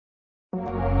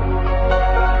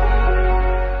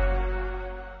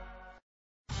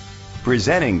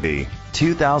Presenting the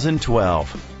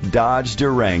 2012 Dodge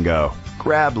Durango.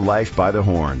 Grab life by the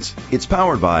horns. It's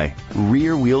powered by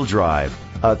rear-wheel drive,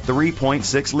 a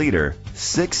 3.6-liter,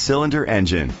 6-cylinder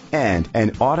engine, and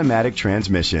an automatic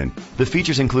transmission. The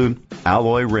features include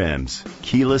alloy rims,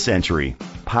 keyless entry,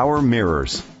 power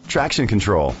mirrors, traction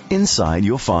control. Inside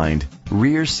you'll find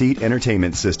rear seat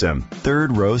entertainment system,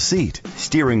 third row seat,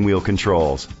 steering wheel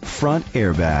controls, front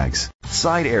airbags,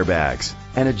 side airbags,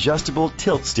 an adjustable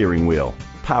tilt steering wheel,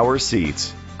 power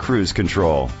seats, cruise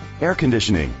control, air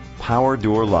conditioning, power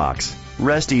door locks.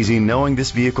 Rest easy knowing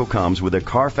this vehicle comes with a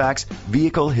Carfax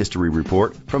Vehicle History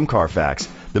Report from Carfax,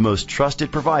 the most trusted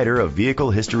provider of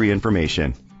vehicle history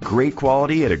information. Great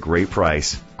quality at a great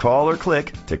price. Call or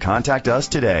click to contact us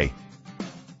today.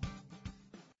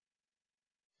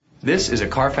 This is a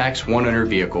Carfax one-owner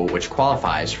vehicle which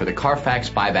qualifies for the Carfax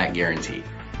buyback guarantee.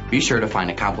 Be sure to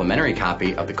find a complimentary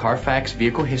copy of the Carfax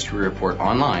Vehicle History Report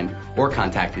online or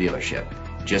contact the dealership.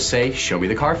 Just say, "Show me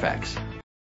the Carfax."